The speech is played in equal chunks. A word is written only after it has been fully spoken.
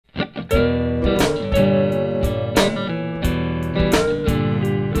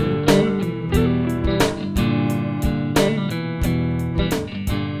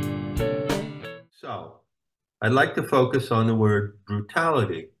I'd like to focus on the word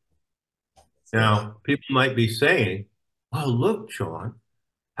brutality. Yes. Now, people might be saying, oh, look, John,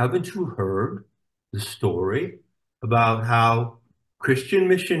 haven't you heard the story about how Christian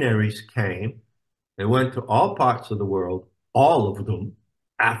missionaries came? They went to all parts of the world, all of them,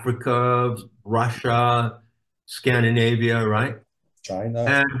 Africa, Russia, Scandinavia, right? China.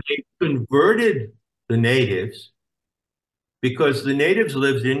 And they converted the natives because the natives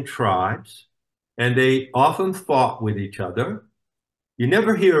lived in tribes and they often fought with each other. You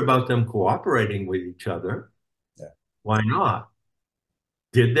never hear about them cooperating with each other. Yeah, Why not?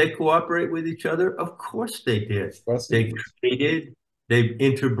 Did they cooperate with each other? Of course they did. of course it They is. traded, they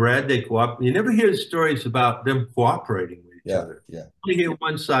interbred, they cooperate. You never hear stories about them cooperating with each Yeah, other. yeah, You hear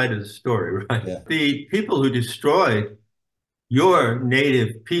one side of the story, right? yeah, The people who destroyed your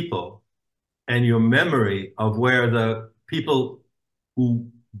native people and your memory of where the people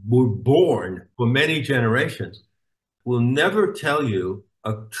who were born for many generations will never tell you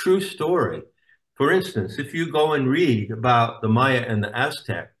a true story. For instance, if you go and read about the Maya and the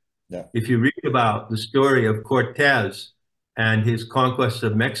Aztec, yeah, if you read about the story of Cortez and his conquest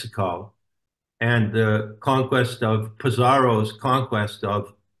of Mexico and the conquest of Pizarro's conquest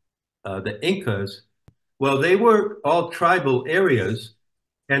of the Incas, well, they were all tribal areas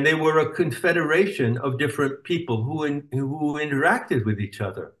and they were a confederation of different people who interacted with each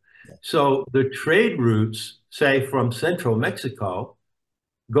other. yeah. So the trade routes, say from central Mexico,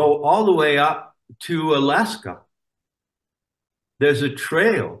 go all the way up to Alaska. There's a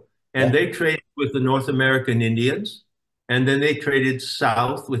trail, and Yeah. they traded with the North American Indians, and then they traded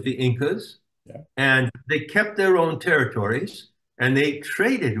south with the Incas, Yeah, and they kept their own territories, and they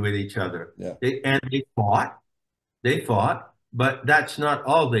traded with each other. yeah, They fought, but that's not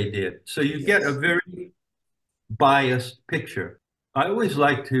all they did. So you get a yes. very biased picture. I always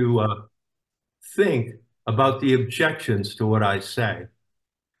like to think about the objections to what I say,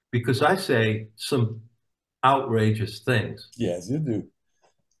 because I say some outrageous things. Yes, you do.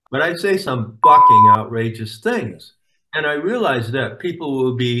 But I say some fucking outrageous Yeah. things. And I realize that people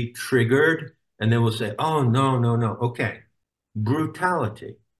will be triggered and they will say, oh, no, no, no. Okay.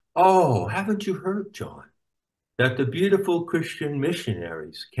 Brutality. Oh, haven't you heard, John, that the beautiful Christian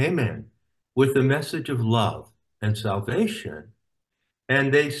missionaries came in with the message of love and salvation,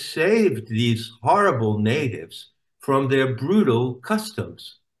 and they saved these horrible natives from their brutal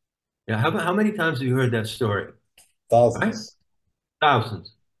customs? Yeah, how many times have you heard that story? Right? Thousands.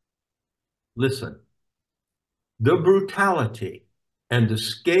 Thousands. Listen, the brutality and the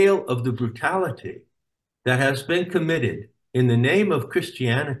scale of the brutality that has been committed in the name of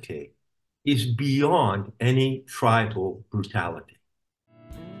Christianity is beyond any tribal brutality.